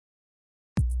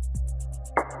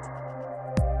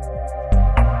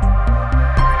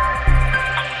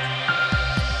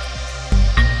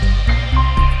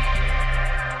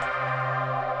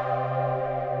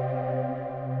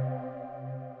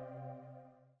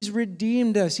He's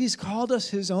redeemed us. He's called us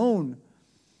his own.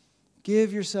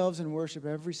 Give yourselves in worship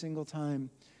every single time.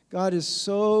 God is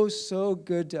so, so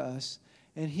good to us,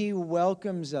 and he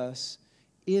welcomes us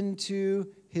into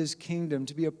his kingdom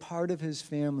to be a part of his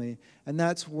family, and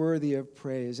that's worthy of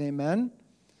praise. Amen?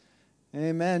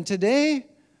 Amen. Today,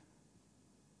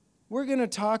 we're going to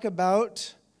talk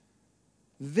about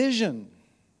vision.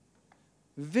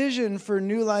 Vision for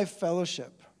New Life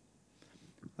Fellowship.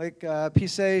 Like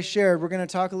Pise shared, we're going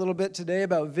to talk a little bit today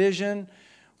about vision.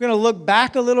 We're going to look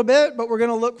back a little bit, but we're going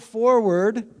to look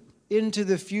forward into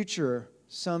the future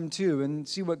some too, and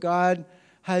see what God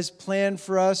has planned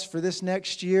for us for this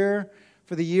next year,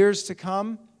 for the years to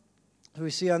come. We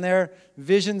see on there,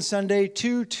 Vision Sunday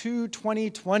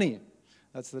 2/2/2020.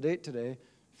 That's the date today,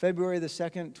 February the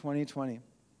 2nd, 2020.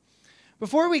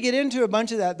 Before we get into a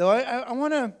bunch of that, though, I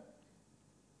want to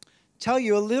tell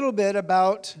you a little bit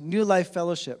about New Life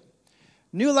Fellowship.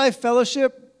 New Life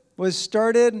Fellowship was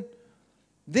started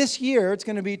this year. It's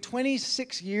going to be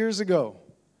 26 years ago.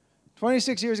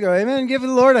 26 years ago. Amen. Give the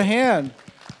Lord a hand.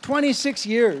 26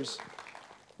 years.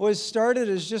 Was started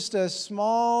as just a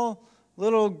small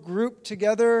little group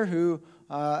together who,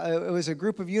 it was a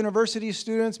group of university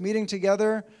students meeting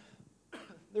together.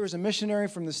 There was a missionary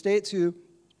from the States who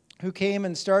came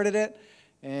and started it.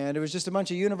 And it was just a bunch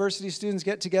of university students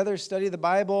get together, study the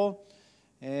Bible.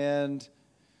 And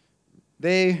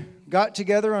they got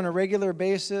together on a regular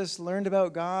basis, learned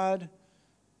about God,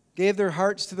 gave their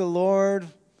hearts to the Lord,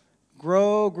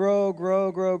 grow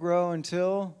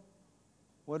until,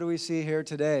 what do we see here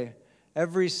today?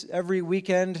 Every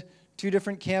weekend, 2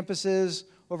 different campuses,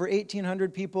 over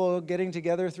 1,800 people getting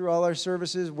together through all our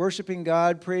services, worshiping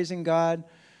God, praising God.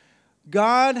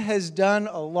 God has done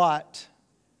a lot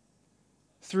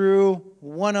through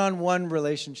one-on-one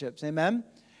relationships. Amen?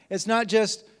 It's not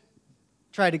just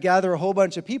try to gather a whole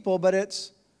bunch of people, but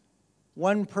it's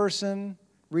one person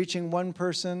reaching one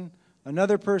person,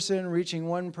 another person reaching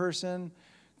one person.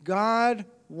 God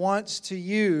wants to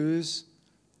use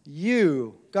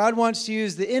you. God wants to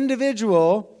use the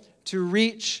individual to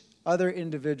reach other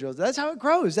individuals. That's how it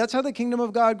grows. That's how the kingdom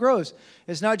of God grows.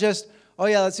 It's not just, oh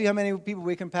yeah, let's see how many people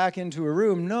we can pack into a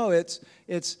room. No, it's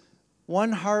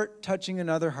one heart touching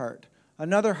another heart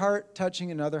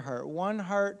touching another heart, one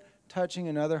heart touching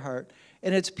another heart.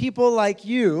 And it's people like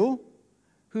you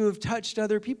who have touched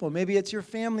other people. Maybe it's your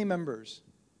family members.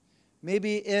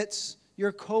 Maybe it's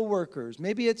your coworkers.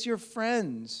 Maybe it's your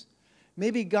friends.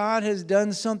 Maybe God has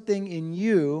done something in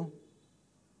you,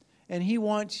 and he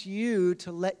wants you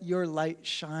to let your light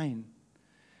shine.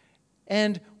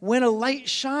 And when a light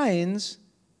shines,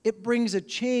 it brings a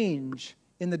change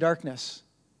in the darkness.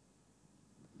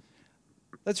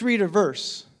 Let's read a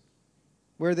verse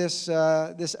where this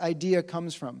idea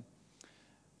comes from.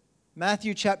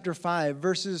 Matthew chapter 5,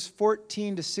 verses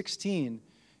 14 to 16.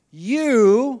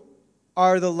 You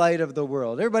are the light of the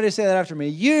world. Everybody say that after me.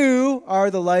 You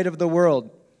are the light of the world.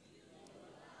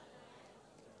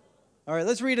 All right,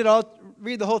 let's read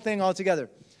the whole thing all together.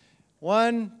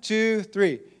 1, 2,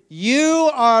 3. You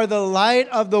are the light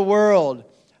of the world.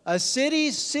 A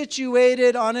city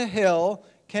situated on a hill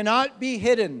cannot be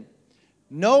hidden.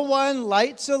 No one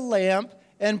lights a lamp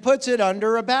and puts it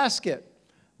under a basket,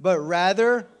 but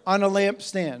rather on a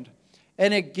lampstand,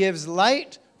 and it gives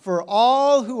light for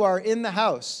all who are in the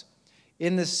house.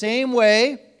 In the same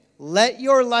way, let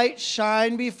your light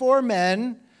shine before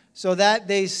men, so that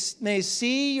they may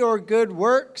see your good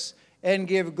works and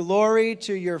give glory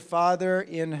to your Father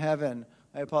in heaven.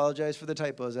 I apologize for the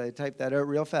typos. I typed that out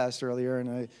real fast earlier, and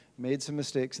I made some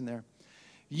mistakes in there.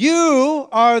 You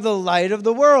are the light of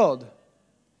the world.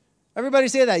 Everybody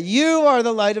say that. You are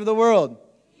the light of the world.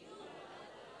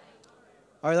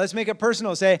 All right, let's make it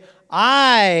personal. Say,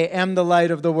 I am the light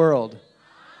of the world.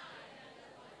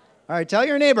 All right, tell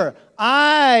your neighbor,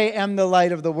 I am the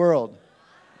light of the world.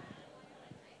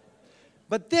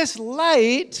 But this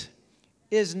light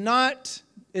is not,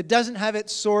 it doesn't have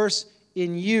its source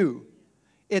in you.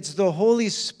 It's the Holy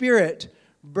Spirit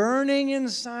burning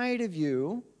inside of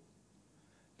you,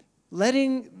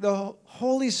 letting the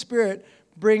Holy Spirit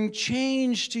bring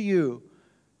change to you,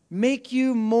 make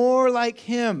you more like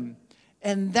him.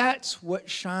 And that's what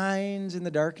shines in the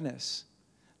darkness.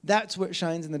 That's what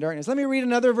shines in the darkness. Let me read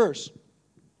another verse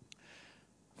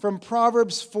from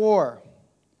Proverbs 4.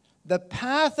 The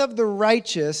path of the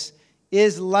righteous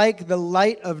is like the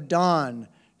light of dawn,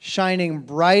 shining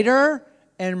brighter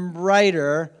and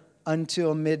brighter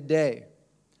until midday.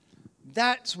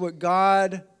 That's what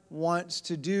God wants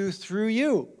to do through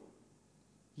you.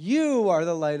 You are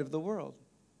the light of the world.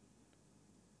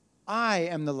 I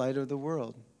am the light of the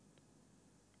world.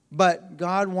 But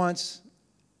God wants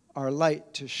our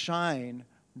light to shine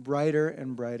brighter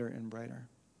and brighter and brighter.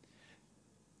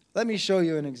 Let me show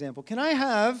you an example.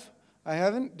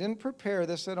 Didn't prepare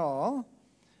this at all,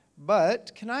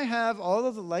 but can I have all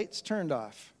of the lights turned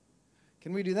off?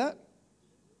 Can we do that?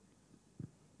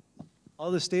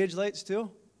 All the stage lights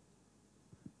too?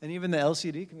 And even the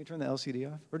LCD, can we turn the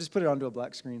LCD off? Or just put it onto a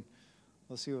black screen.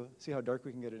 We'll see how dark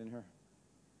we can get it in here.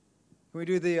 Can we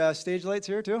do the stage lights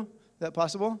here too? Is that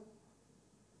possible?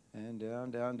 And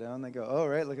down, down, down they go. Oh,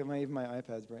 right, look at even my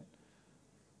iPad's bright.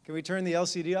 Can we turn the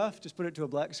LCD off? Just put it to a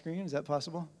black screen. Is that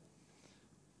possible?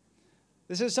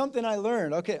 This is something I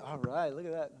learned. Okay, all right, look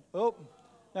at that. Oh,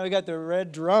 now we got the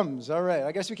red drums. All right,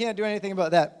 I guess we can't do anything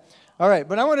about that. All right,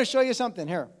 but I want to show you something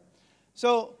here.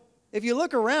 So if you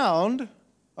look around,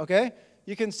 okay,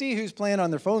 you can see who's playing on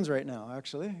their phones right now,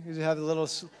 actually. Who have the little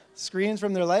screens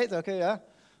from their lights. Okay, yeah.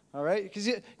 All right,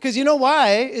 because you know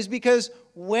why? Is because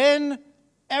when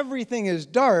everything is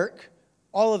dark,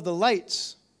 all of the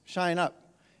lights shine up.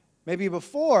 Maybe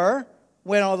before,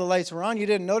 when all the lights were on, you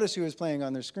didn't notice who was playing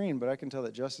on their screen, but I can tell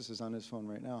that Justice is on his phone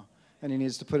right now, and he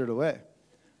needs to put it away.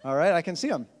 All right, I can see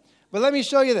him. But let me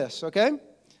show you this, okay?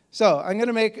 So I'm going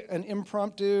to make an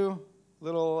impromptu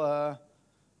little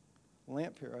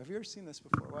lamp here. Have you ever seen this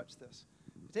before? Watch this.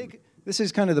 This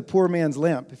is kind of the poor man's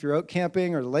lamp. If you're out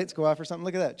camping or the lights go off or something,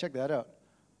 look at that. Check that out.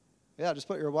 Yeah, just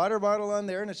put your water bottle on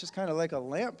there, and it's just kind of like a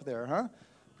lamp there, huh?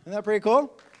 Isn't that pretty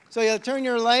cool? So you turn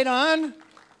your light on.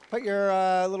 Put your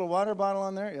little water bottle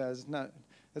on there. Yeah,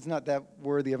 it's not that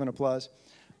worthy of an applause.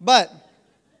 But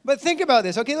think about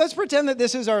this. Okay, let's pretend that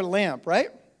this is our lamp, right?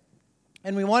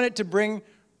 And we want it to bring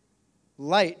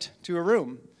light to a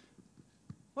room.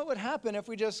 What would happen if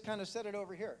we just kind of set it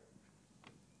over here?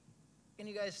 Can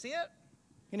you guys see it?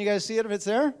 Can you guys see it if it's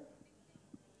there?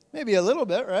 Maybe a little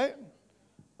bit, right?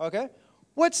 Okay.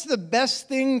 What's the best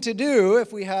thing to do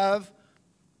if we have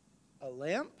a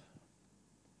lamp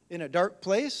in a dark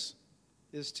place?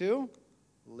 Is to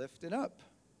lift it up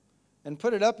and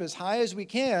put it up as high as we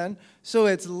can so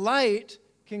its light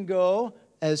can go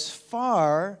as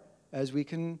far as we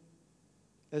can,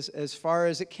 as far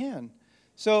as it can.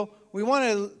 So we want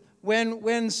to,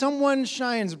 when someone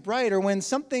shines bright, or when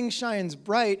something shines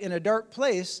bright in a dark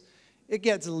place, it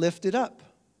gets lifted up.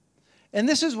 And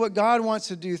this is what God wants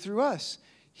to do through us.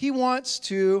 He wants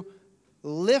to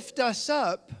lift us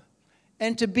up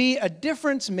and to be a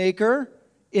difference maker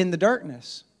in the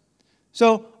darkness.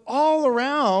 So all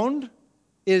around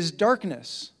is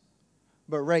darkness,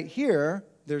 but right here,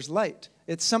 there's light.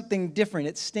 It's something different.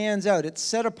 It stands out. It's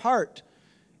set apart.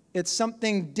 It's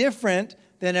something different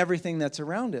than everything that's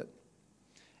around it.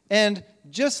 And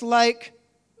just like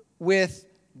with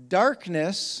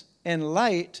darkness and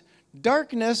light,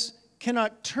 darkness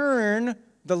cannot turn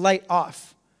the light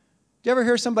off. Do you ever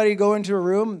hear somebody go into a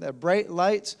room, the bright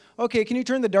lights? Okay, can you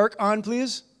turn the dark on,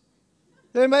 please?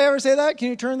 Did anybody ever say that? Can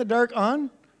you turn the dark on?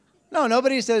 No,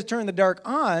 nobody says turn the dark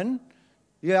on.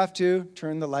 You have to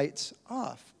turn the lights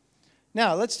off.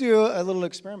 Now, let's do a little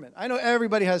experiment. I know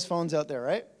everybody has phones out there,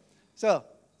 right? So,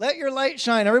 let your light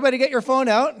shine. Everybody get your phone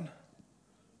out.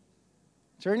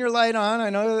 Turn your light on. I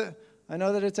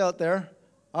know that it's out there.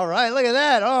 All right, look at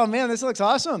that. Oh, man, this looks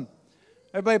awesome.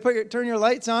 Everybody turn your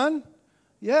lights on.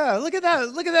 Yeah, look at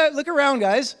that. Look at that. Look around,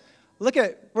 guys.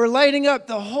 We're lighting up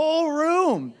the whole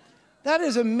room. That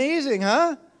is amazing,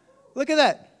 huh? Look at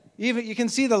that. Even you can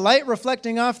see the light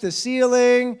reflecting off the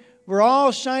ceiling. We're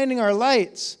all shining our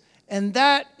lights. And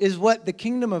that is what the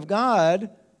kingdom of God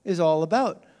is all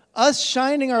about. Us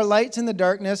shining our lights in the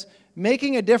darkness,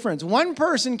 making a difference. One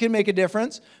person can make a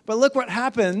difference, but look what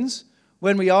happens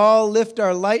when we all lift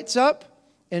our lights up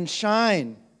and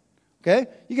shine. Okay?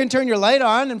 You can turn your light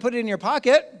on and put it in your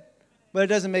pocket, but it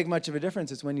doesn't make much of a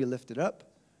difference. It's when you lift it up.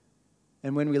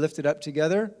 And when we lift it up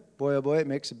together, boy, oh boy, it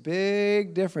makes a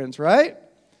big difference, right?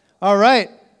 All right.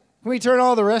 Can we turn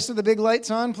all the rest of the big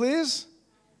lights on, please?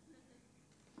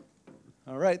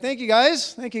 All right. Thank you,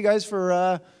 guys. Thank you, guys,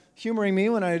 for humoring me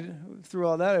when I threw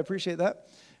all that. I appreciate that.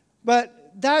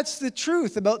 But that's the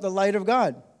truth about the light of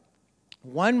God.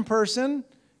 One person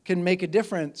can make a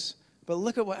difference, but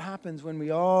look at what happens when we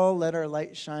all let our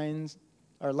lights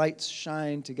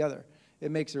shine together. It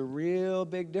makes a real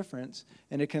big difference,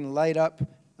 and it can light up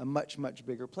a much, much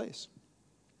bigger place.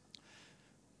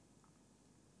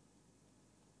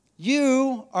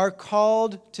 You are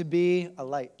called to be a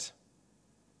light.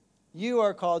 You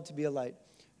are called to be a light.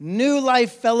 New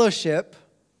Life Fellowship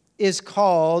is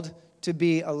called to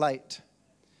be a light.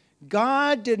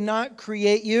 God did not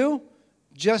create you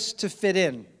just to fit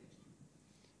in.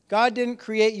 God didn't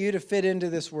create you to fit into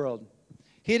this world.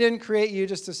 He didn't create you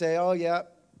just to say, oh yeah,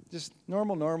 just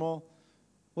normal.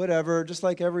 whatever, just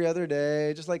like every other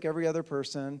day, just like every other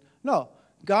person. No,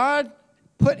 God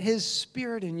put his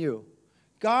Spirit in you.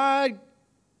 God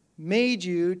made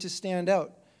you to stand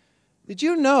out. Did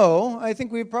you know, I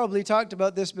think we've probably talked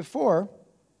about this before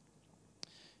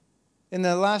in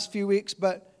the last few weeks,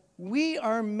 but we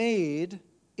are made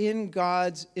in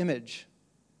God's image.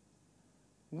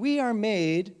 We are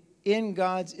made in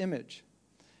God's image.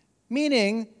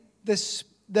 Meaning,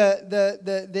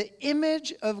 the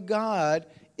image of God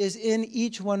is in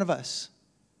each one of us.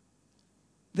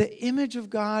 The image of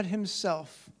God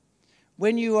himself.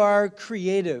 When you are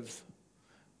creative,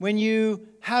 when you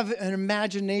have an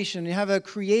imagination, you have a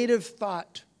creative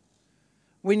thought,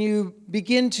 when you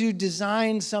begin to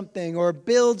design something or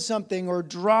build something or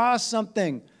draw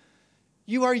something,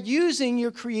 you are using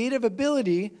your creative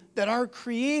ability that our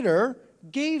Creator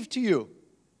gave to you.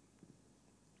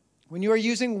 When you are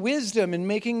using wisdom in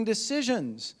making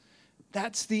decisions,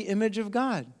 that's the image of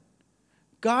God.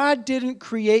 God didn't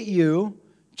create you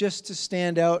just to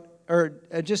stand out or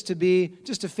just to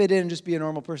fit in and just be a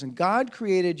normal person. God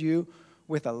created you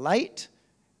with a light.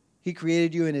 He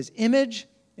created you in his image,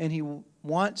 and he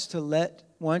wants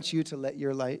you to let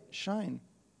your light shine.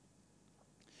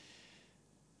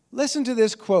 Listen to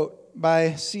this quote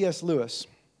by C.S. Lewis.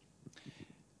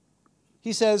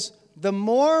 He says, "The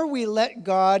more we let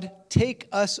God take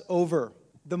us over,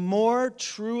 the more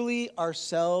truly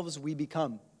ourselves we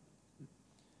become."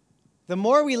 The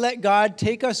more we let God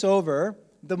take us over,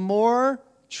 the more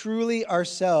truly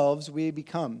ourselves we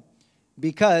become,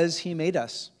 because he made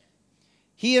us.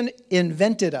 He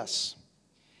invented us.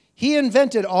 He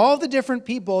invented all the different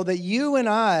people that you and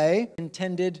I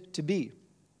intended to be.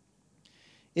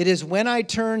 It is when I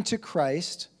turn to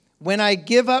Christ, when I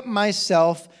give up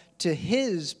myself to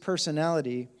his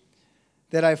personality,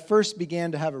 that I first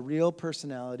began to have a real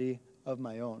personality of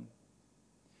my own.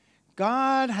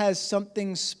 God has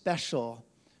something special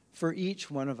for each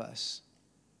one of us.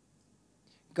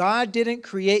 God didn't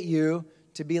create you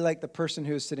to be like the person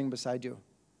who is sitting beside you.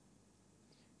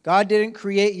 God didn't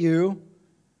create you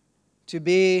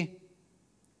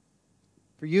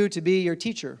for you to be your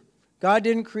teacher. God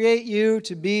didn't create you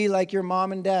to be like your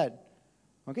mom and dad.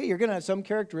 Okay, you're going to have some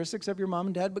characteristics of your mom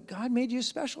and dad, but God made you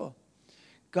special.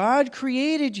 God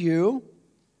created you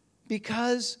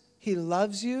because he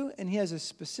loves you and he has a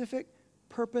specific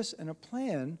purpose and a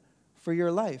plan for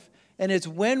your life. And it's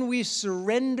when we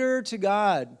surrender to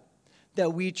God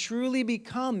that we truly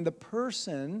become the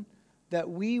person that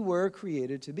we were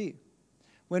created to be.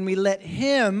 When we let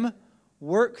him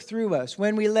work through us,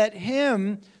 when we let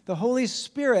him, the Holy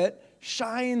Spirit,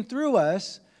 shine through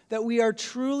us, that we are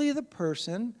truly the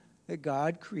person that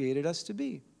God created us to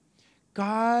be.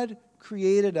 God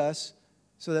created us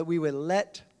so that we would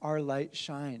let our light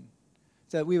shine.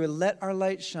 So that we would let our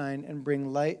light shine and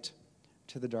bring light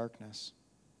to the darkness.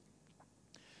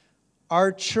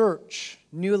 Our church,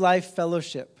 New Life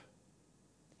Fellowship,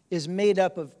 is made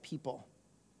up of people.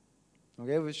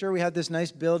 Okay, we're sure we have this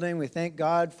nice building. We thank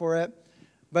God for it.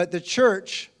 But the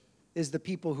church is the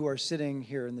people who are sitting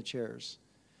here in the chairs.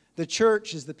 The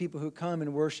church is the people who come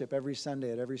and worship every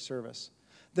Sunday at every service.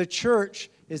 The church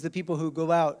is the people who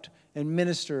go out and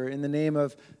minister in the name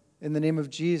of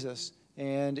Jesus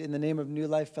and in the name of New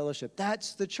Life Fellowship.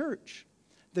 That's the church.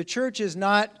 The church is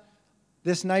not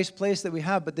this nice place that we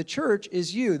have, but the church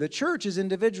is you. The church is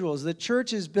individuals. The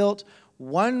church is built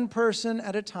one person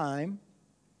at a time,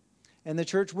 and the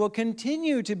church will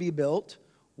continue to be built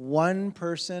one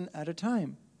person at a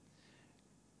time.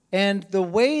 And the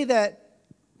way that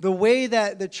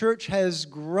the church has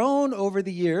grown over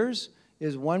the years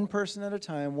is one person at a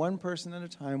time, one person at a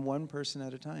time, one person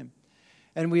at a time.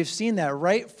 And we've seen that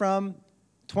right from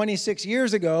 26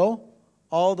 years ago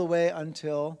all the way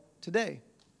until today.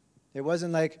 It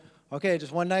wasn't like, okay,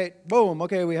 just one night, boom,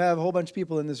 okay, we have a whole bunch of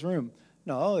people in this room.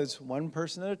 No, it's one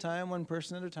person at a time, one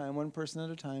person at a time, one person at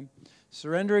a time.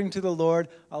 Surrendering to the Lord,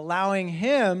 allowing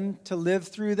him to live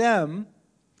through them,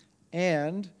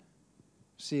 and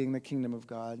seeing the kingdom of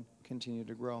God continue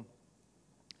to grow.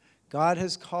 God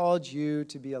has called you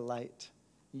to be a light.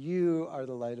 You are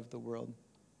the light of the world.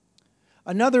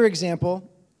 Another example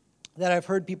that I've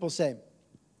heard people say,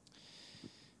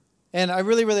 and I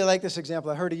really, really like this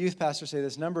example. I heard a youth pastor say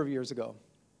this a number of years ago,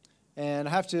 and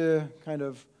I have to kind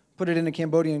of put it in a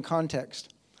Cambodian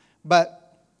context.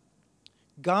 But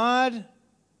God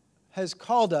has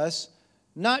called us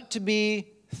not to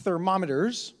be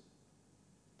thermometers,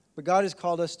 but God has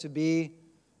called us to be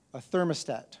a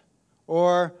thermostat,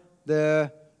 or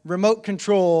the remote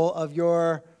control of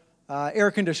your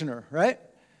air conditioner, right?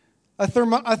 A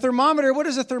thermometer, what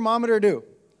does a thermometer do?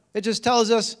 It just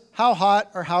tells us how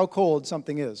hot or how cold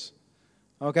something is.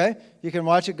 Okay? You can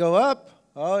watch it go up.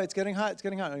 Oh, it's getting hot, it's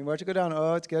getting hot. And you watch it go down.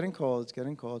 Oh, it's getting cold, it's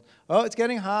getting cold. Oh, it's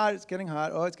getting hot, it's getting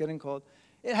hot. Oh, it's getting cold.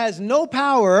 It has no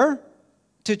power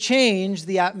to change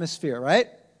the atmosphere, right?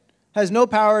 Has no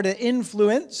power to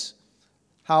influence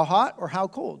how hot or how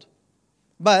cold.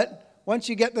 But once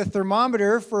you get the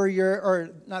thermometer for your, or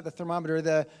not the thermometer,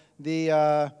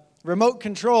 the remote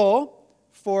control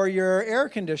for your air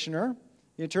conditioner,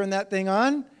 you turn that thing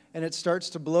on, and it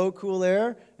starts to blow cool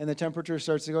air, and the temperature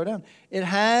starts to go down. It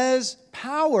has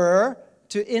power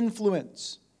to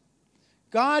influence.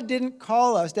 God didn't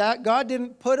call us, God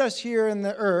didn't put us here in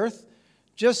the earth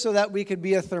just so that we could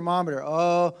be a thermometer.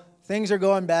 Oh, things are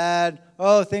going bad.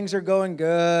 Oh, things are going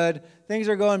good. Things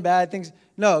are going bad.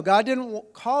 No, God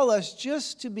didn't call us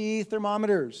just to be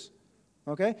thermometers.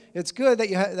 Okay? It's good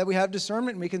that we have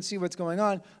discernment and we can see what's going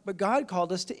on, but God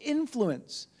called us to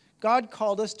influence. God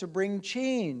called us to bring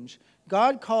change.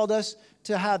 God called us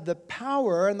to have the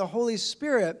power and the Holy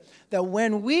Spirit that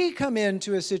when we come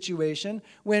into a situation,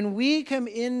 when we come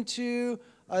into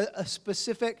a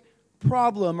specific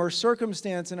problem or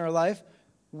circumstance in our life,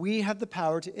 we have the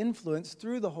power to influence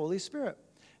through the Holy Spirit.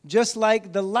 Just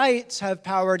like the lights have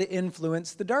power to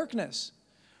influence the darkness.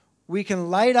 We can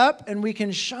light up and we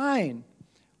can shine.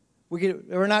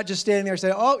 We're not just standing there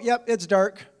saying, oh, yep, it's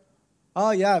dark.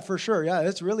 Oh, yeah, for sure. Yeah,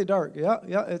 it's really dark. Yeah,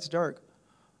 it's dark.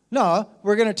 No,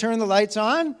 we're going to turn the lights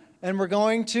on and we're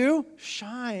going to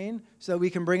shine so that we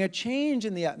can bring a change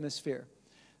in the atmosphere.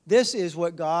 This is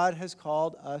what God has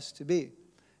called us to be.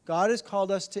 God has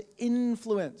called us to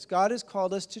influence. God has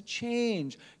called us to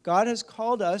change. God has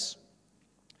called us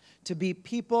to be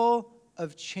people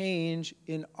of change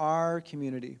in our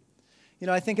community. You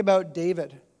know, I think about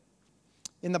David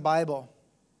in the Bible.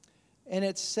 And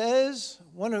it says,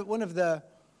 one of the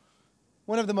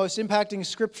most impacting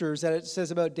scriptures that it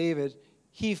says about David,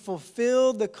 he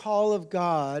fulfilled the call of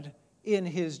God in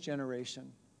his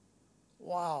generation.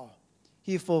 Wow.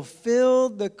 He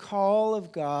fulfilled the call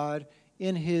of God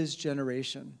in his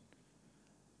generation.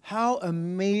 How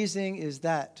amazing is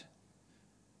that?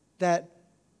 That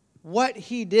what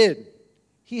he did,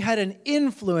 he had an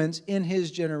influence in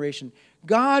his generation.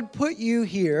 God put you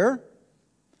here.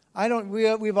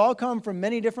 We've all come from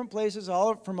many different places,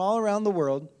 from all around the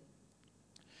world.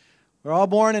 We're all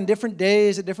born in different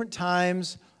days at different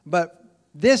times. But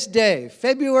this day,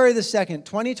 February the 2nd,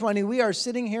 2020, we are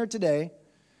sitting here today,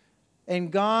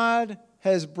 and God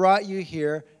has brought you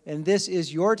here, and this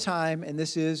is your time, and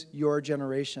this is your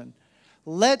generation.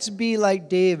 Let's be like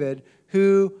David,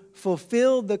 who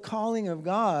fulfilled the calling of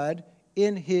God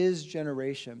in his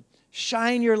generation.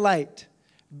 Shine your light.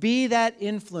 Be that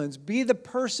influence. Be the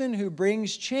person who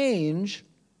brings change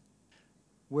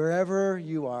wherever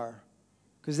you are.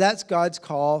 Because that's God's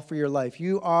call for your life.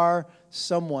 You are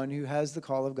someone who has the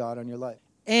call of God on your life.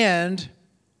 And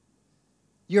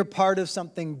you're part of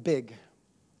something big.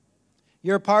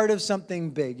 You're part of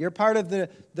something big. You're part of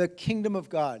the kingdom of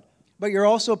God. But you're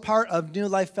also part of New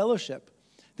Life Fellowship.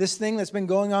 This thing that's been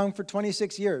going on for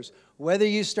 26 years. Whether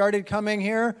you started coming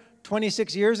here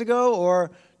 26 years ago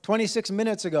or 26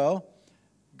 minutes ago,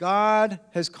 God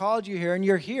has called you here, and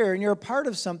you're a part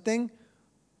of something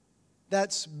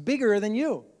that's bigger than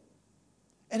you.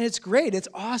 And it's great. It's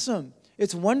awesome.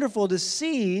 It's wonderful to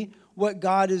see what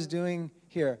God is doing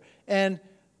here. And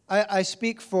I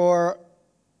speak for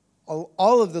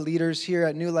all of the leaders here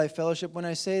at New Life Fellowship when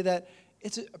I say that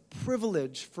it's a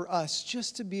privilege for us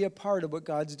just to be a part of what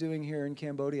God's doing here in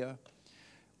Cambodia.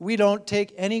 We don't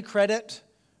take any credit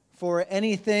for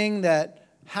anything that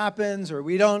happens, or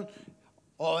we don't,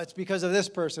 oh, it's because of this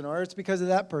person, or it's because of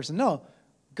that person. No,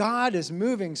 God is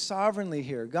moving sovereignly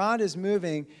here. God is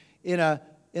moving in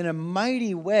a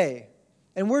mighty way.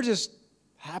 And we're just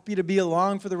happy to be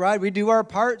along for the ride. We do our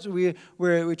part. We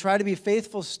try to be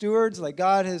faithful stewards like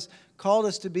God has called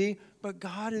us to be. But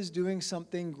God is doing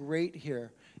something great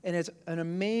here. And it's an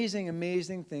amazing,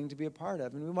 amazing thing to be a part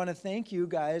of. And we want to thank you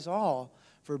guys all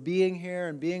for being here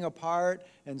and being a part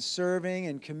and serving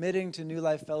and committing to New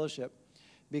Life Fellowship.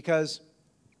 Because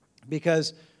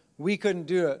we couldn't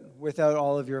do it without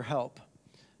all of your help.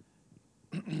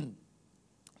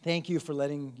 Thank you for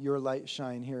letting your light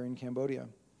shine here in Cambodia.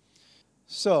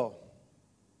 So,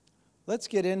 let's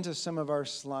get into some of our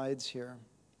slides here.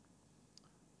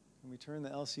 Can we turn the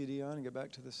LCD on and get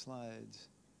back to the slides?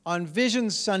 On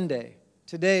Vision Sunday,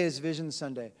 today is Vision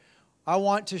Sunday, I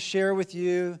want to share with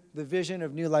you the vision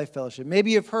of New Life Fellowship.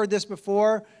 Maybe you've heard this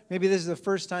before. Maybe this is the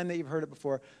first time that you've heard it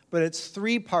before. But it's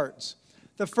 3 parts.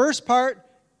 The first part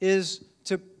is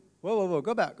to... Whoa,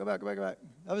 go back. That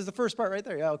was the first part right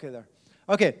there. Yeah, okay, there.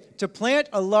 Okay, to plant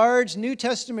a large New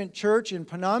Testament church in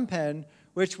Phnom Penh,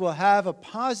 which will have a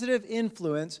positive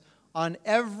influence on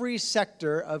every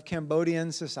sector of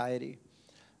Cambodian society.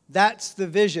 That's the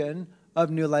vision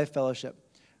of New Life Fellowship.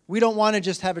 We don't want to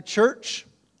just have a church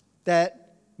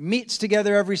that meets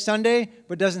together every Sunday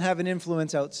but doesn't have an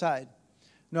influence outside.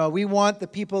 No, we want the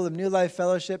people of New Life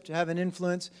Fellowship to have an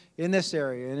influence in this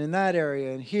area and in that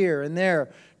area and here and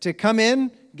there, to come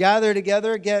in, gather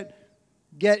together, get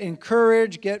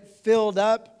encouraged, get filled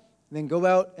up, and then go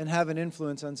out and have an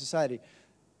influence on society.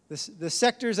 The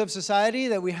sectors of society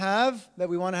that we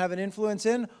want to have an influence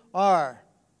in are,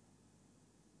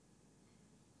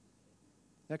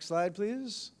 next slide,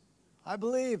 please. I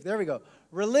believe, there we go.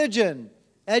 Religion,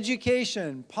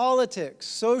 education, politics,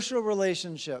 social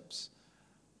relationships.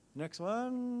 Next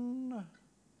one.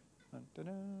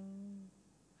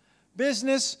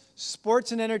 Business,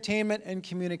 sports and entertainment, and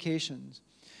communications.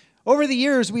 Over the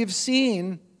years, we've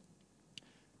seen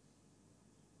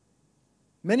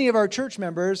many of our church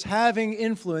members having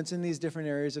influence in these different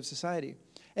areas of society.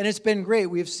 And it's been great.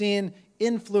 We've seen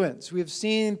influence. We've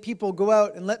seen people go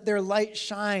out and let their light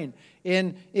shine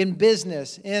in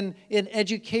business, in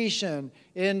education,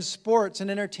 in sports and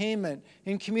entertainment,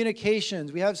 in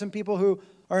communications. We have some people who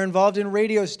are involved in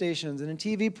radio stations and in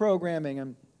TV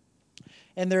programming.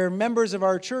 And they're members of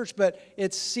our church, but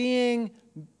it's seeing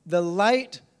the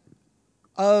light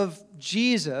of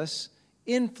Jesus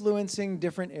influencing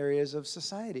different areas of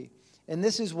society. And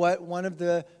this is what one of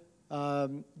the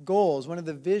goals, one of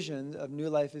the visions of New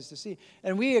Life is to see.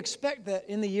 And we expect that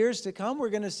in the years to come, we're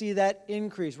going to see that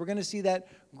increase. We're going to see that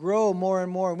grow more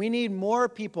and more. We need more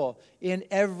people in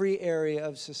every area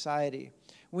of society.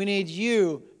 We need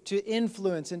you to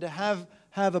influence and to have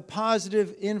a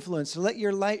positive influence, to let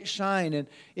your light shine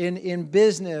in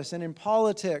business and in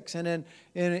politics and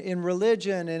in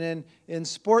religion and in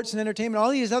sports and entertainment,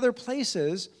 all these other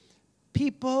places.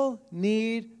 People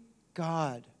need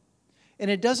God. And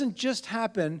it doesn't just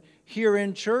happen here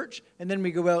in church and then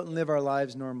we go out and live our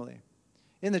lives normally.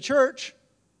 In the church,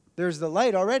 there's the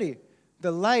light already.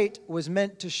 The light was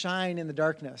meant to shine in the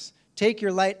darkness. Take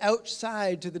your light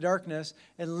outside to the darkness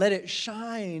and let it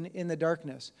shine in the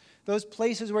darkness. Those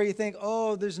places where you think,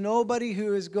 oh, there's nobody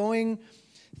who is going.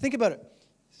 Think about it.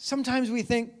 Sometimes we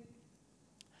think,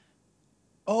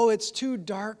 oh, it's too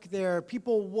dark there.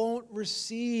 People won't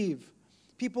receive.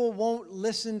 People won't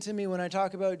listen to me when I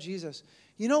talk about Jesus.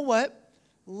 You know what?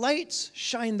 Lights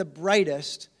shine the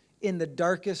brightest in the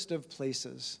darkest of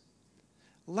places.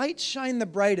 Lights shine the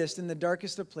brightest in the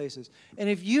darkest of places. And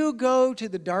if you go to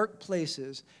the dark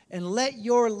places and let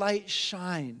your light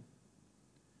shine,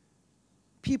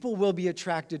 people will be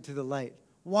attracted to the light.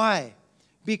 Why?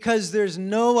 Because there's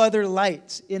no other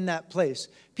lights in that place.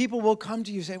 People will come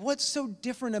to you and say, what's so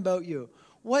different about you?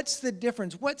 What's the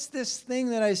difference? What's this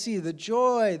thing that I see? The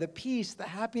joy, the peace, the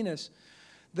happiness,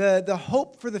 the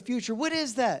hope for the future. What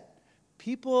is that?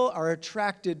 People are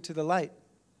attracted to the light.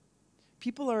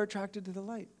 People are attracted to the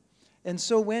light. And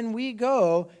so when we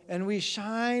go and we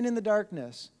shine in the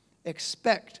darkness,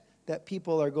 expect that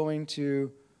people are going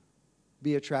to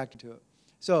be attracted to it.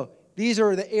 So these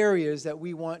are the areas that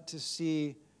we want to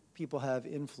see people have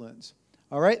influence.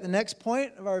 All right, the next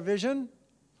point of our vision.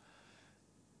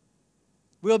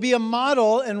 We'll be a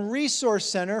model and resource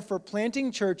center for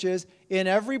planting churches in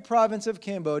every province of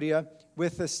Cambodia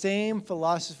with the same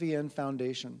philosophy and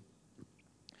foundation.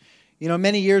 You know,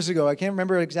 many years ago, I can't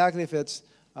remember exactly if it's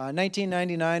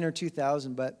 1999 or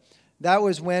 2000, but that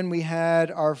was when we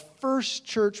had our first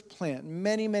church plant,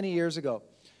 many, many years ago.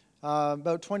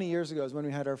 About 20 years ago is when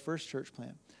we had our first church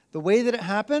plant. The way that it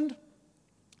happened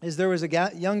is there was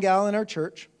a young gal in our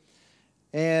church,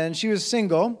 and she was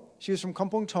single. She was from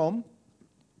Kampong Thom,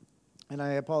 and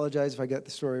I apologize if I get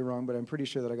the story wrong, but I'm pretty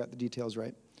sure that I got the details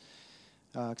right,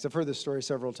 because I've heard this story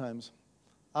several times.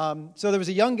 So there was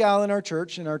a young gal in our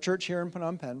church here in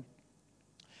Phnom Penh,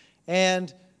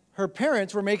 and her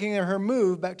parents were making her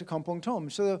move back to Kampong Thom.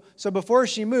 So before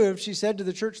she moved, she said to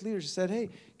the church leader, she said, hey,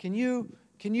 can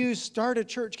you start a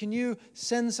church? Can you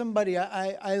send somebody?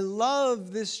 I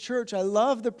love this church. I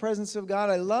love the presence of God.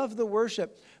 I love the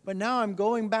worship. But now I'm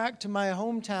going back to my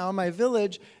hometown, my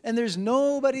village, and there's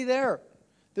nobody there.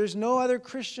 There's no other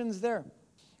Christians there.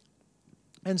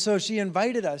 And so she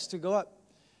invited us to go up.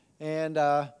 And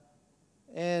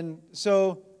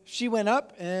so she went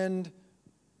up, and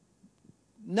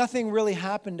nothing really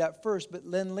happened at first. But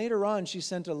then later on, she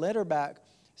sent a letter back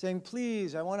saying,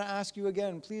 please, I want to ask you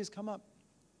again, please come up.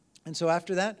 And so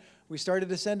after that, we started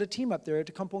to send a team up there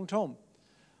to Kampong Thom.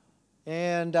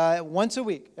 And once a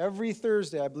week, every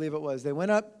Thursday, I believe it was, they went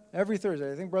up every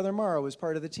Thursday. I think Brother Morrow was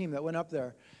part of the team that went up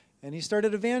there. and he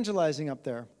started evangelizing up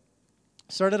there.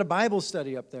 Started a Bible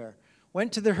study up there.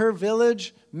 Went to her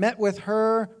village, met with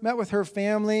her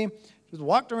family, just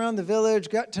walked around the village,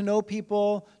 got to know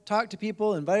people, talked to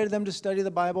people, invited them to study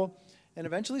the Bible, and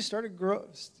eventually started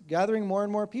gathering more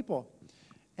and more people.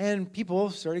 And people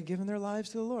started giving their lives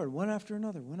to the Lord, one after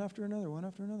another, one after another, one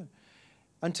after another.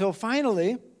 Until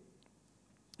finally,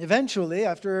 eventually,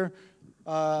 after,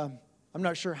 I'm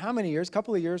not sure how many years, a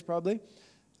couple of years probably,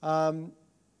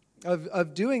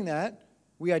 of doing that,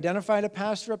 we identified a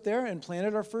pastor up there and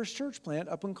planted our first church plant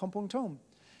up in Kampong Thom.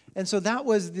 And so that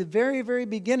was the very, very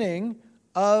beginning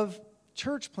of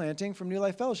church planting from New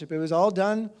Life Fellowship. It was all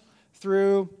done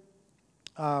through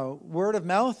word of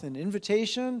mouth and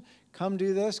invitation. Come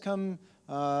do this, come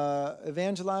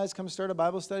evangelize, come start a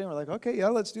Bible study. And we're like, okay, yeah,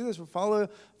 let's do this. We'll follow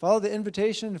the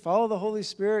invitation, follow the Holy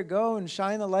Spirit, go and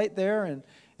shine the light there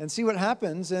and see what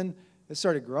happens. And it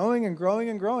started growing and growing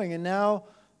and growing. And now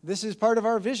this is part of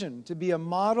our vision, to be a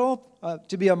model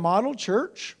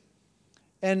church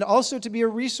and also to be a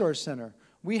resource center.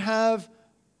 We have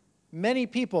many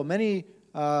people, many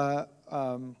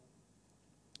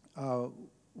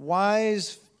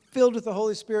wise, filled with the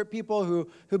Holy Spirit people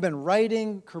who've been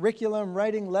writing curriculum,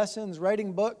 writing lessons,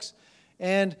 writing books,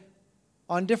 and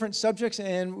on different subjects,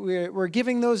 and we're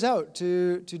giving those out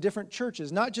to different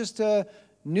churches, not just to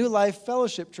New Life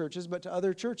Fellowship churches, but to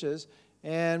other churches.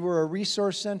 And we're a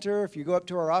resource center. If you go up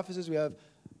to our offices, we have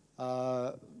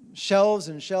shelves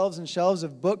and shelves and shelves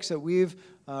of books that we've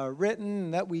written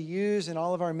and that we use in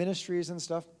all of our ministries and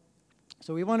stuff.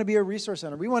 So we want to be a resource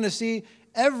center. We want to see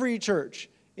every church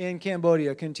in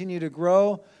Cambodia continue to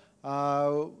grow.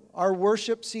 Our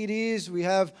worship CDs, we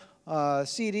have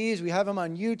CDs, we have them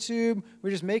on YouTube. We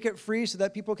just make it free so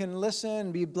that people can listen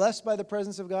and be blessed by the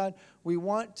presence of God. We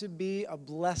want to be a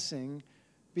blessing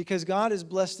because God has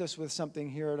blessed us with something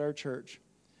here at our church,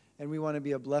 and we want to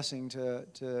be a blessing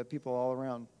to people all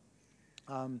around.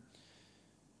 I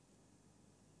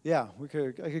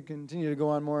could continue to go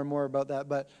on more and more about that,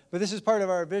 but this is part of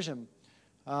our vision.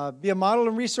 Be a model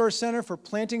and resource center for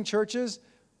planting churches,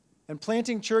 and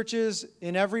planting churches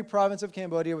in every province of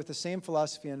Cambodia with the same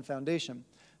philosophy and foundation.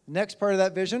 The next part of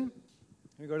that vision, can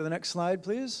we go to the next slide,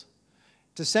 please?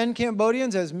 To send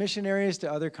Cambodians as missionaries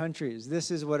to other countries.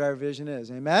 This is what our vision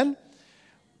is. Amen?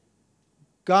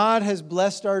 God has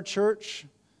blessed our church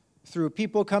through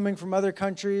people coming from other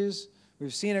countries.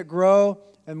 We've seen it grow,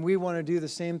 and we want to do the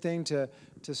same thing to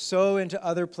sow into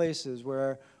other places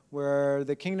where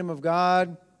the kingdom of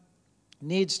God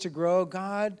needs to grow.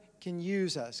 God can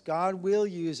use us. God will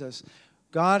use us.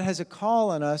 God has a call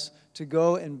on us to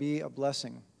go and be a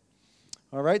blessing.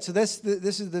 All right, so this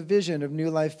is the vision of New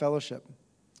Life Fellowship.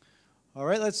 All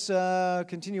right, let's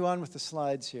continue on with the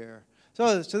slides here.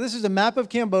 So this is a map of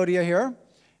Cambodia here,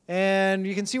 and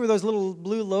you can see where those little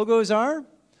blue logos are.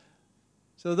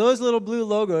 So those little blue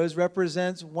logos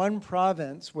represents one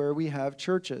province where we have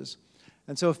churches.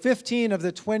 And so 15 of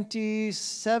the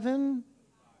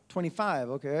 25,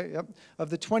 okay, yep. Of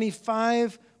the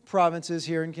 25 provinces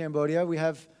here in Cambodia, we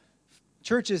have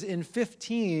churches in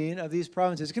 15 of these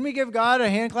provinces. Can we give God a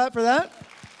hand clap for that?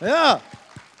 Yeah.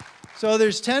 So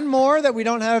there's 10 more that we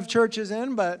don't have churches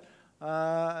in, but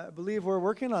I believe we're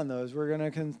working on those. We're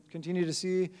going to continue to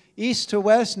see east to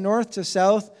west, north to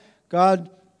south, God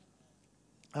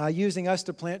using us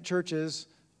to plant churches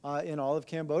in all of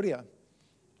Cambodia.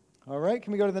 All right,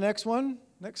 can we go to the next one?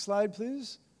 Next slide,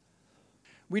 please.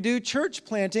 We do church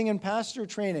planting and pastor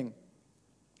training.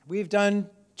 We've done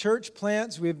church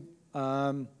plants. We've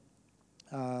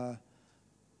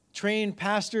trained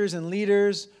pastors and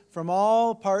leaders from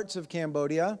all parts of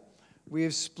Cambodia.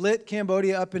 We've split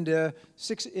Cambodia up into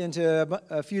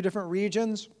a few different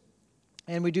regions,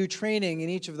 and we do training in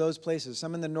each of those places,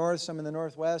 some in the north, some in the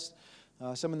northwest,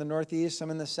 some in the northeast,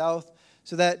 some in the south,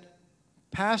 so that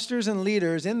pastors and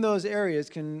leaders in those areas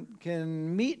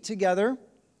can meet together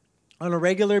on a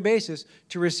regular basis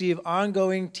to receive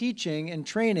ongoing teaching and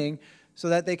training so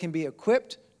that they can be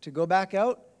equipped to go back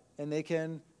out and they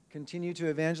can continue to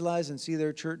evangelize and see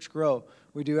their church grow.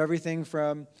 We do everything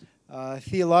from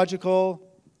theological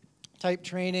type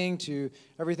training to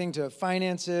everything to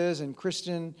finances and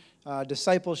Christian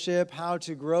discipleship, how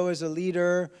to grow as a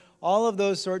leader. All of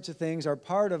those sorts of things are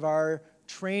part of our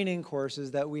training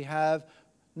courses that we have,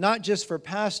 not just for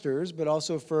pastors, but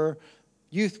also for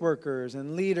youth workers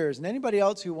and leaders and anybody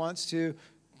else who wants to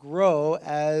grow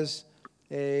as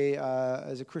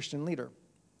a Christian leader.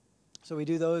 So we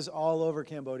do those all over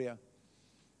Cambodia.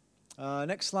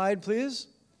 Next slide, please.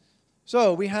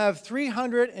 So we have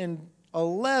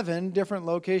 311 different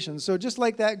locations. So just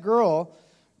like that girl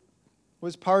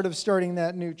was part of starting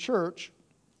that new church,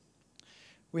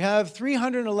 We have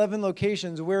 311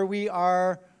 locations where we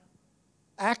are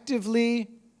actively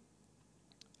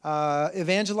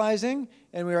evangelizing,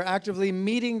 and we are actively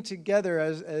meeting together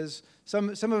as some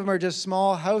of them are just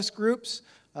small house groups,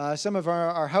 some of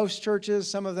our house churches,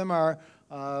 some of them are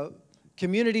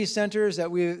community centers that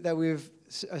we've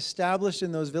established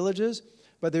in those villages.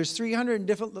 But there's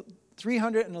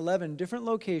 311 different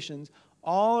locations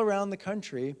all around the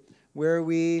country where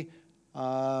we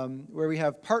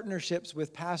have partnerships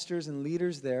with pastors and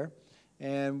leaders there,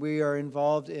 and we are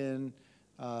involved in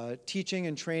teaching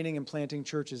and training and planting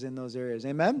churches in those areas.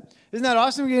 Amen? Isn't that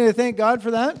awesome? We're going to thank God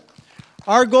for that.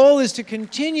 Our goal is to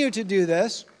continue to do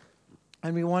this,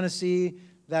 and we want to see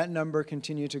that number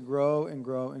continue to grow and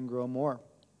grow and grow more.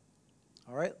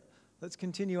 All right, let's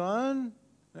continue on.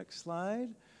 Next slide.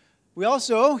 We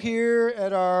also, here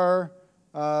at our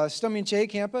Stumminche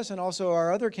campus and also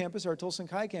our other campus, our Tulsan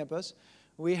Kai campus,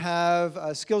 we have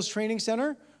a skills training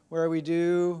center where we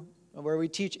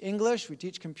teach English, we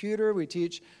teach computer, we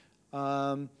teach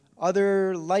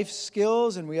other life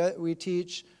skills, and we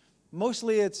teach,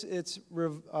 mostly it's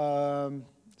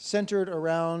centered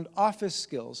around office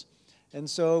skills. And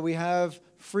so we have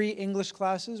free English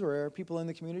classes where people in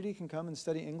the community can come and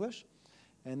study English.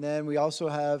 And then we also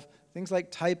have things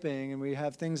like typing, and we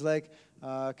have things like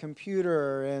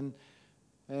computer, and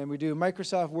we do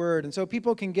Microsoft Word. And so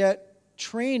people can get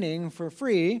training for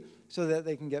free so that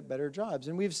they can get better jobs.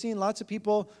 And we've seen lots of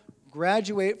people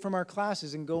graduate from our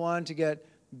classes and go on to get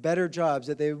better jobs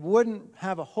that they wouldn't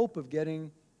have a hope of getting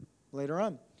later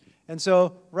on. And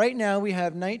so right now we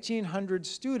have 1,900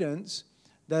 students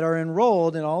that are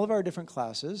enrolled in all of our different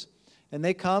classes, and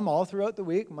they come all throughout the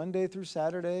week, Monday through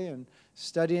Saturday, and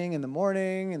studying in the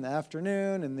morning, in the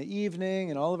afternoon, in the evening,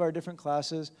 in all of our different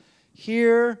classes.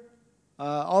 Here,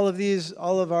 all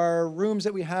of our rooms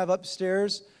that we have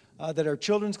upstairs that are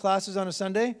children's classes on a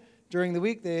Sunday, during the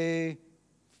week they're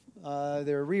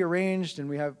rearranged, and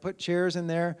we have put chairs in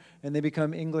there, and they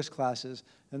become English classes.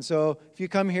 And so if you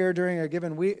come here during a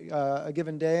given week, a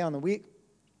given day on the week,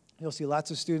 you'll see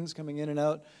lots of students coming in and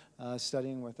out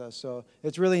studying with us. So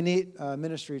it's really neat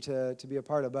ministry to be a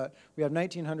part of. But we have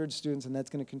 1,900 students, and that's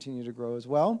going to continue to grow as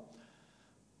well.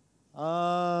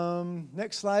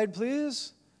 Next slide,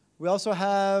 please. We also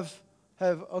have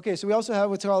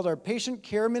what's called our patient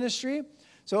care ministry.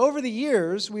 So over the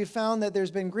years, we've found that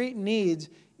there's been great needs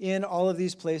in all of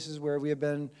these places where we have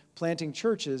been planting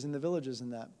churches in the villages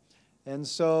and that. And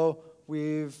so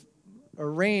we've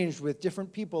arranged with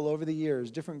different people over the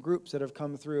years, different groups that have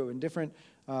come through, and different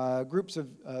groups of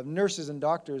nurses and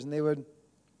doctors, and they would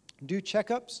do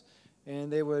checkups,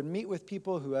 and they would meet with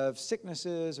people who have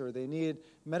sicknesses or they need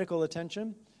medical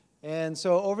attention. And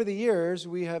so over the years,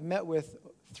 we have met with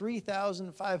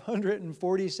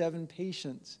 3,547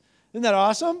 patients. Isn't that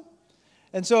awesome?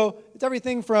 And so it's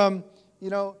everything from,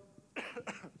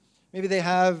 maybe they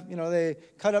have, they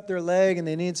cut up their leg and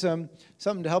they need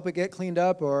something to help it get cleaned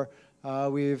up, or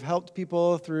we've helped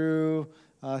people through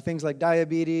things like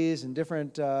diabetes and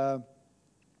different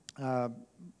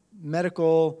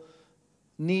medical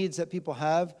needs that people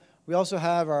have. We also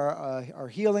have our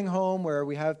healing home where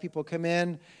we have people come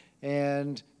in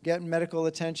and get medical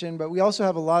attention, but we also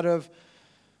have a lot of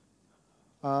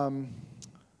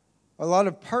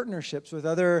partnerships with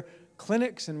other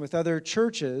clinics and with other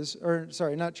churches,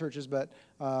 not churches, but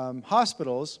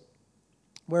hospitals,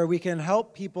 where we can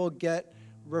help people get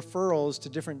referrals to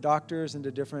different doctors and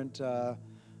to different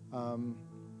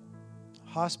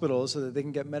hospitals so that they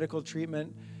can get medical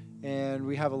treatment. And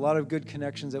we have a lot of good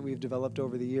connections that we've developed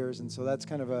over the years. And so that's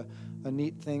kind of a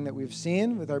neat thing that we've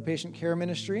seen with our patient care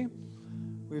ministry.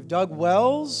 We've dug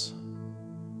wells,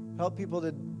 helped people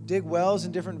to dig wells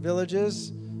in different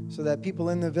villages so that people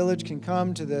in the village can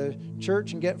come to the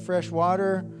church and get fresh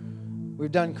water.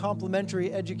 We've done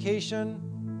complementary education.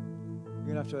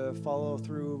 You're going to have to follow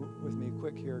through with me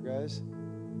quick here, guys.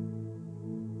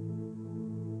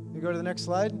 You go to the next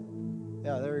slide.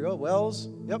 Yeah, there we go. Wells.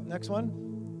 Yep, next one.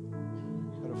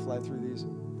 Got to fly through these.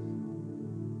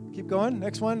 Keep going.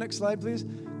 Next one. Next slide, please.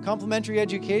 Complementary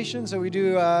education. So we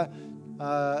do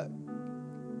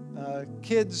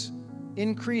kids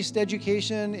increased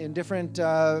education in different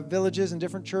villages and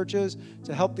different churches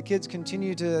to help the kids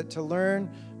continue to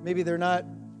learn. Maybe they're not,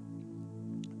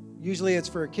 usually it's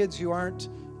for kids who aren't,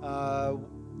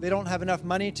 they don't have enough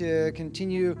money to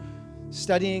continue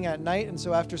studying at night, and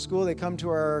so after school they come to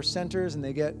our centers and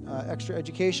they get extra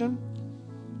education.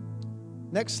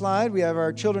 Next slide, we have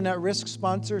our Children at Risk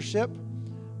sponsorship,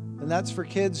 and that's for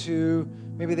kids who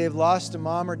maybe they've lost a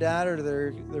mom or dad or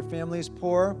their family's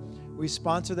poor. We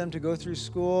sponsor them to go through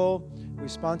school. We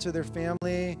sponsor their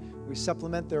family. We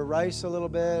supplement their rice a little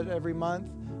bit every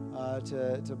month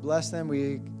to bless them.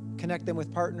 We connect them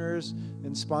with partners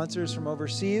and sponsors from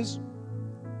overseas.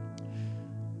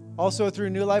 Also through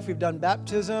New Life, we've done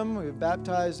baptism. We've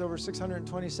baptized over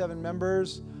 627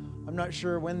 members. I'm not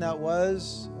sure when that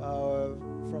was,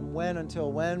 from when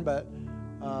until when, but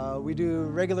we do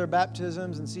regular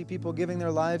baptisms and see people giving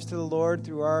their lives to the Lord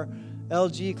through our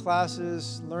LG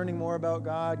classes, learning more about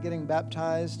God, getting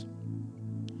baptized.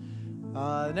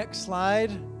 The next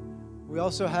slide, we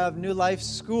also have New Life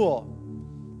School.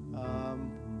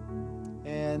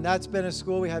 And that's been a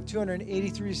school. We have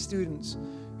 283 students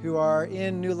who are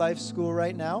in New Life School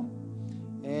right now.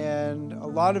 And a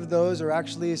lot of those are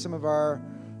actually some of our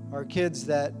kids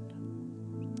that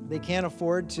they can't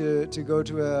afford to go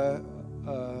to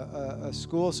a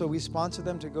school, so we sponsor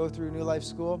them to go through New Life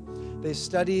School. They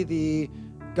study the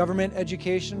government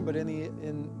education, but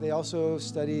they also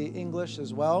study English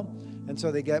as well, and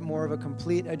so they get more of a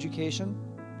complete education,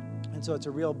 and so it's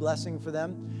a real blessing for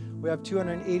them. We have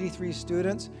 283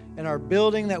 students, and our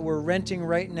building that we're renting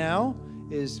right now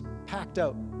is packed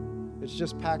out. It's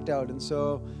just packed out, and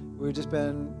so we've just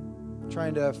been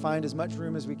trying to find as much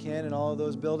room as we can in all of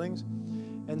those buildings.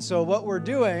 And so what we're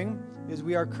doing is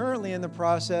we are currently in the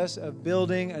process of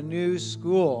building a new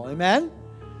school. Amen?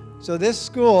 So this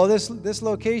school, this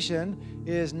location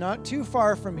is not too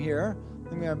far from here.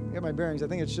 Let me get my bearings. I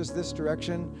think it's just this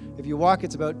direction. If you walk,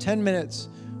 it's about 10 minutes.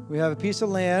 We have a piece of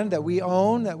land that we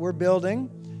own that we're building.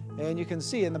 And you can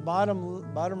see in the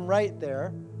bottom right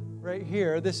there, right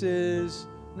here, this is,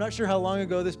 I'm not sure how long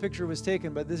ago this picture was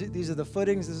taken, but these are the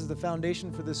footings. This is the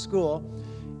foundation for this school.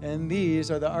 And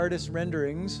these are the artist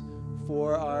renderings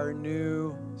for our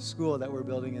new school that we're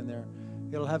building in there.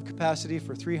 It'll have capacity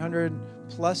for 300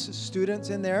 plus students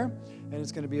in there, and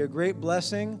it's going to be a great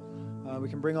blessing. We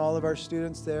can bring all of our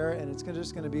students there, and it's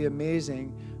just going to be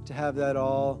amazing to have that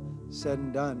all said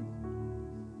and done.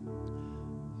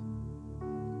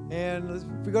 And if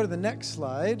we go to the next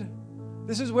slide,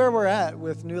 this is where we're at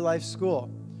with New Life School.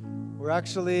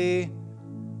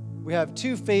 We have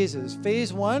two phases.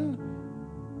 Phase 1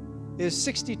 is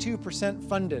 62%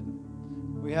 funded.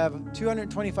 We have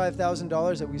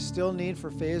 $225,000 that we still need for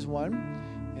phase 1,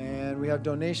 and we have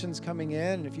donations coming in.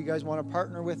 And if you guys want to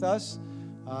partner with us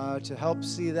to help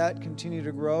see that continue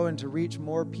to grow and to reach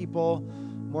more people,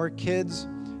 more kids.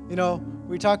 You know,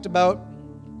 we talked about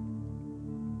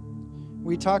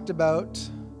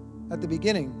at the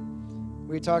beginning,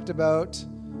 we talked about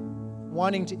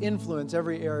wanting to influence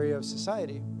every area of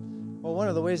society. Well, one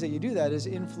of the ways that you do that is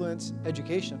influence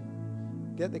education.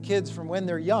 Get the kids from when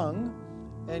they're young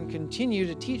and continue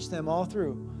to teach them all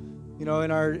through. You know,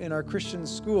 in our Christian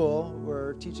school,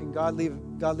 we're teaching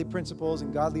godly principles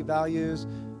and godly values.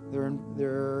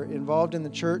 They're involved in the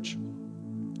church,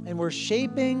 and we're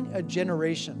shaping a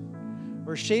generation.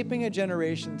 We're shaping a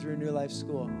generation through New Life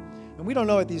School. And we don't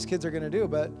know what these kids are going to do,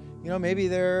 but maybe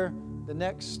they're the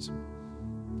next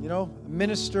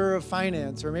minister of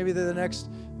finance, or maybe they're the next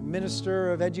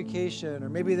minister of education, or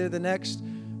maybe they're the next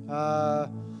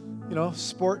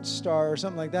sports star or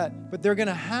something like that. But they're going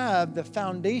to have the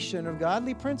foundation of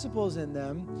godly principles in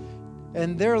them,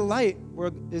 and their light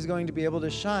is going to be able to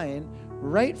shine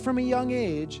right from a young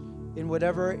age in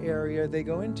whatever area they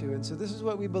go into. And so this is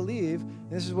what we believe,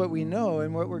 and this is what we know,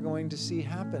 and what we're going to see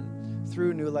happen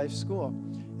through New Life School.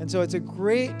 And so it's a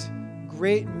great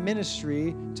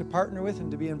ministry to partner with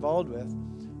and to be involved with.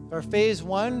 Our phase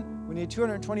 1, we need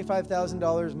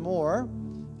 $225,000 more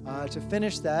to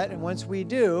finish that. And once we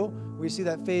do, we see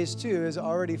that phase 2 is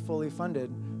already fully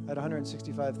funded at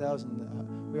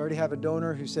 $165,000. We already have a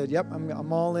donor who said, yep,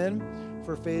 I'm all in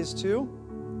for phase 2.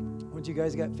 Once you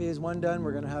guys get phase 1 done,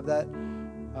 we're going to have that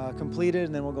completed,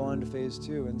 and then we'll go on to phase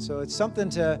 2. And so it's something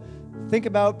to think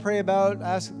about, pray about,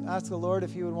 ask the Lord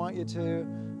if He would want you to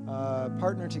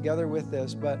partner together with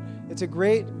this. But it's a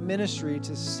great ministry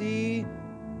to see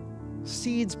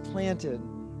seeds planted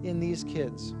in these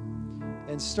kids,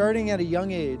 and starting at a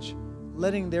young age,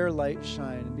 letting their light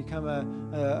shine and become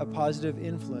a positive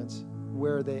influence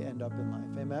where they end up in life.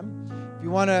 Amen? If you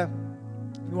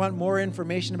want more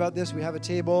information about this, we have a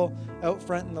table out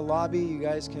front in the lobby. You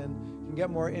guys can get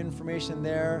more information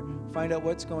there, find out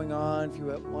what's going on. If you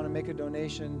want to make a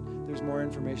donation, there's more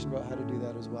information about how to do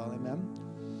that as well. Amen?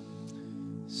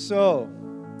 So,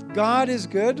 God is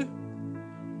good.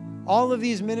 All of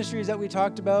these ministries that we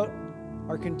talked about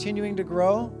are continuing to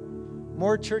grow.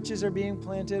 More churches are being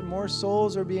planted. More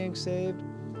souls are being saved.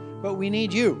 But we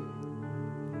need you.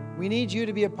 We need you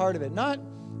to be a part of it. Not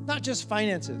just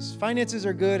finances. Finances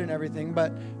are good and everything,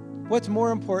 but what's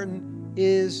more important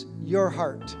is your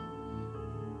heart.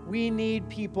 We need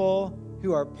people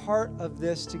who are part of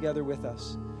this together with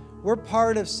us. We're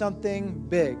part of something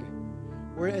big,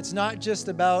 where it's not just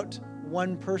about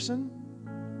one person,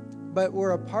 but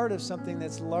we're a part of something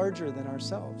that's larger than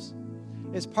ourselves.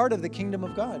 It's part of the kingdom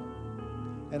of God.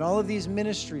 And all of these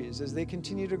ministries, as they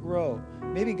continue to grow,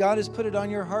 maybe God has put it on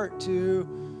your heart to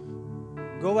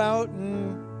go out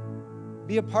and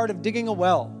be a part of digging a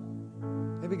well.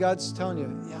 Maybe God's telling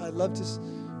you, yeah,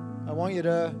 I want you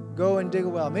to go and dig a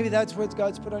well. Maybe that's what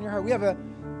God's put on your heart. We have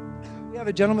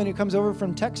a gentleman who comes over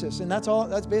from Texas, and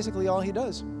that's basically all he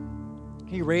does.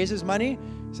 He raises money.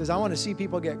 He says, I want to see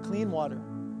people get clean water.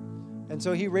 And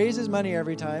so he raises money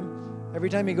every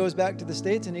time he goes back to the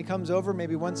States, and he comes over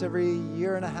maybe once every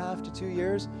year and a half to 2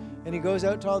 years, and he goes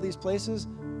out to all these places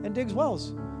and digs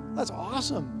wells. That's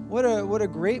awesome. What a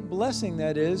great blessing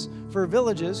that is for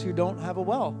villages who don't have a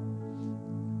well.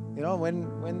 You know,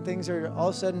 when things are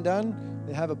all said and done,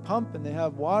 they have a pump and they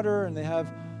have water and they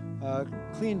have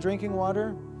clean drinking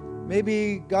water.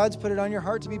 Maybe God's put it on your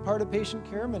heart to be part of patient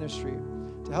care ministry,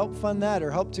 to help fund that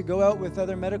or help to go out with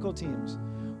other medical teams.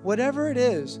 Whatever it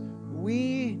is,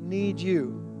 we need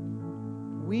you.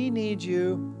 We need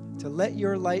you to let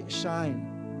your light shine.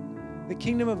 The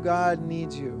kingdom of God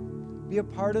needs you. Be a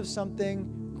part of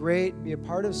something great. Be a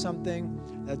part of something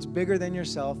that's bigger than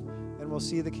yourself, and we'll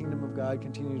see the kingdom of God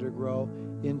continue to grow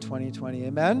in 2020.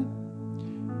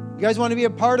 Amen? You guys want to be a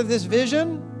part of this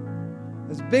vision?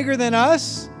 It's bigger than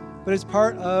us, but it's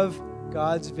part of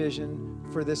God's vision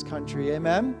for this country.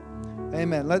 Amen?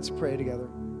 Amen. Let's pray together.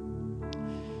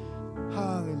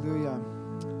 Hallelujah.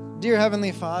 Dear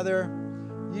Heavenly Father,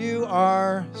 you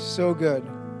are so good.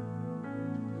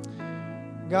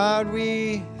 God,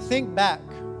 we think back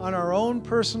on our own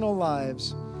personal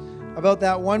lives about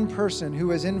that one person who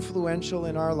was influential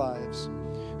in our lives,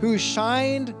 who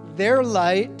shined their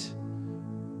light,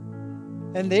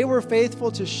 and they were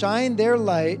faithful to shine their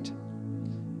light,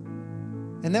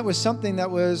 and that was something that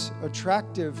was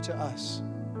attractive to us.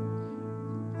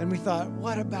 And we thought,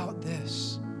 what about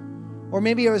this? Or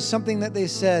maybe it was something that they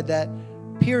said that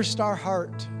pierced our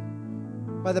heart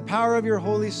by the power of your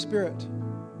Holy Spirit.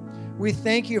 We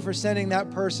thank you for sending that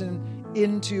person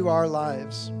into our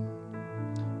lives.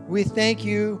 We thank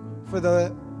you for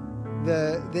the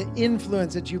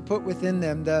influence that you put within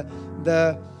them,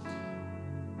 the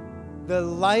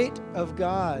light of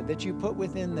God that you put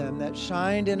within them that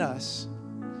shined in us.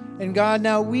 And God,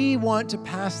 now we want to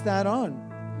pass that on.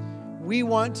 We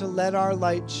want to let our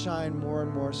light shine more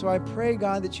and more. So I pray,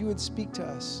 God, that you would speak to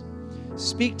us.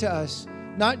 Speak to us,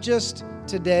 not just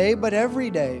today, but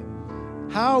every day.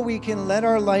 How we can let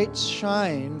our light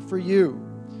shine for you.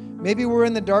 Maybe we're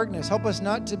in the darkness. Help us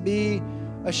not to be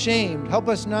ashamed. Help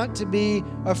us not to be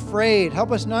afraid.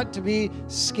 Help us not to be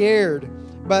scared.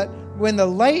 But when the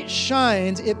light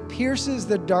shines, it pierces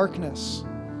the darkness.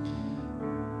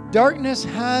 Darkness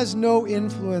has no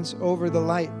influence over the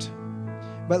light,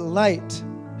 but light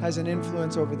has an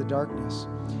influence over the darkness.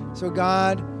 So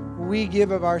God, we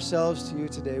give of ourselves to you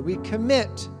today. We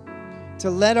commit to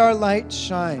let our light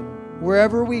shine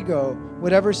wherever we go,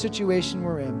 whatever situation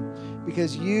we're in,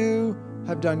 because you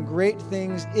have done great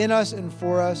things in us and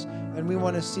for us, and we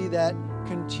want to see that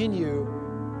continue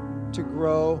to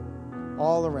grow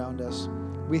all around us.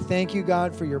 We thank you,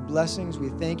 God, for your blessings. We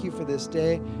thank you for this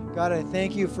day. God, I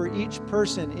thank you for each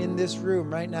person in this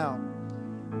room right now.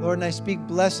 Lord, and I speak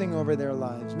blessing over their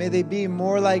lives. May they be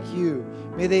more like you.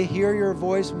 May they hear your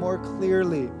voice more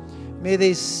clearly. May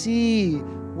they see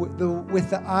with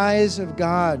the eyes of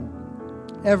God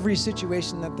every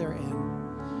situation that they're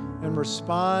in and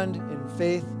respond in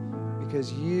faith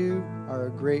because you are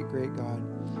a great, great God.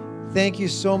 Thank you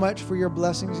so much for your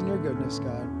blessings and your goodness,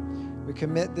 God. We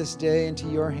commit this day into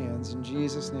your hands. In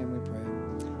Jesus' name we pray.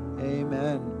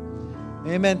 Amen.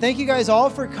 Amen. Thank you guys all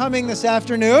for coming this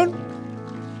afternoon.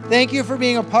 Thank you for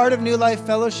being a part of New Life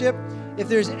Fellowship. If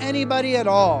there's anybody at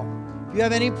all, if you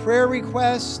have any prayer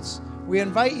requests, we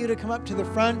invite you to come up to the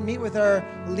front, meet with our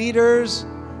leaders.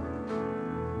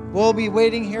 We'll be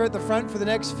waiting here at the front for the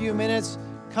next few minutes.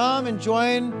 Come and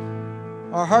join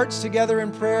our hearts together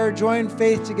in prayer. Join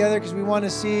faith together because we want to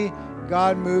see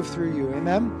God move through you.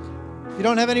 Amen. If you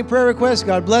don't have any prayer requests,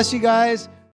 God bless you guys.